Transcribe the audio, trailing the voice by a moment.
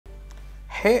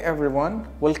Hey everyone,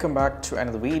 welcome back to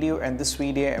another video, and this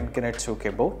video I'm gonna talk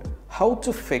about how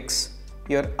to fix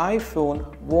your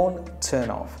iPhone won't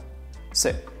turn off.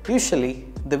 So usually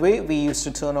the way we used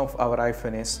to turn off our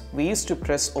iPhone is we used to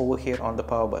press over here on the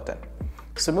power button.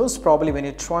 So most probably when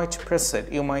you try to press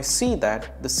it, you might see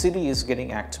that the Siri is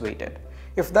getting activated.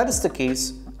 If that is the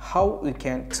case, how you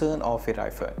can turn off your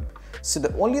iPhone? So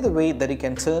the way that you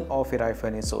can turn off your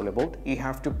iPhone is all about you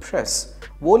have to press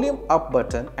volume up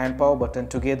button and power button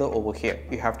together over here.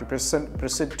 You have to press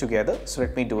it together. So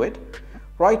let me do it.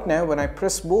 Right now when I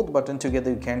press both buttons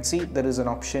together, you can see there is an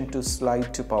option to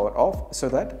slide to power off. So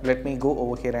that let me go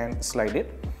over here and slide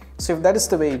it. So if that is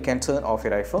the way you can turn off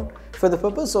your iPhone. For the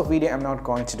purpose of video, I'm not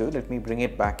going to do it. Let me bring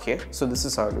it back here. So this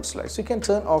is how it looks like. So you can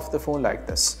turn off the phone like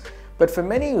this. But for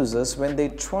many users, when they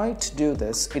try to do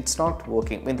this, it's not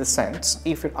working. In the sense,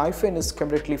 if your iPhone is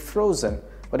completely frozen,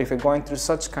 or if you're going through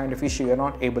such kind of issue, you're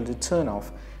not able to turn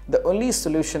off, the only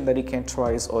solution that you can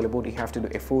try is all about you have to do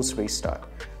a force restart.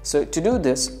 So to do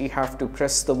this, you have to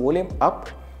press the volume up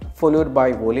followed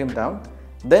by volume down.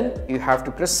 Then you have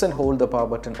to press and hold the power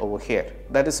button over here.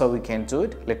 That is how we can do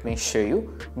it. Let me show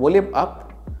you. Volume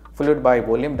up followed by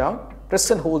volume down.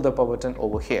 Press and hold the power button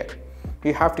over here.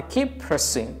 You have to keep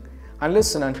pressing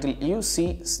unless and until you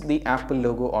see the Apple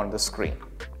logo on the screen.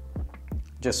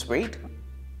 Just wait.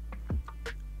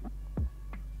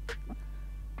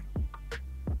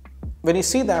 When you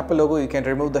see the Apple logo, you can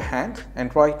remove the hand,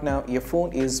 and right now your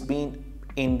phone is being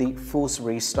in the force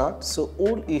restart. So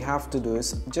all you have to do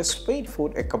is just wait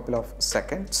for a couple of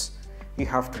seconds. You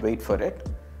have to wait for it.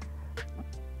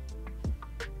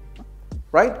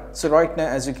 Right? So right now,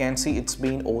 as you can see, it's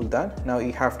been all done. Now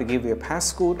you have to give your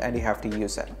passcode and you have to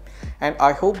use it. And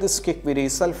I hope this quick video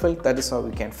is helpful. That is how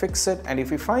we can fix it. And if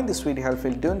you find this video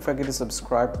helpful, don't forget to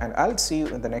subscribe, and I'll see you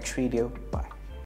in the next video. Bye.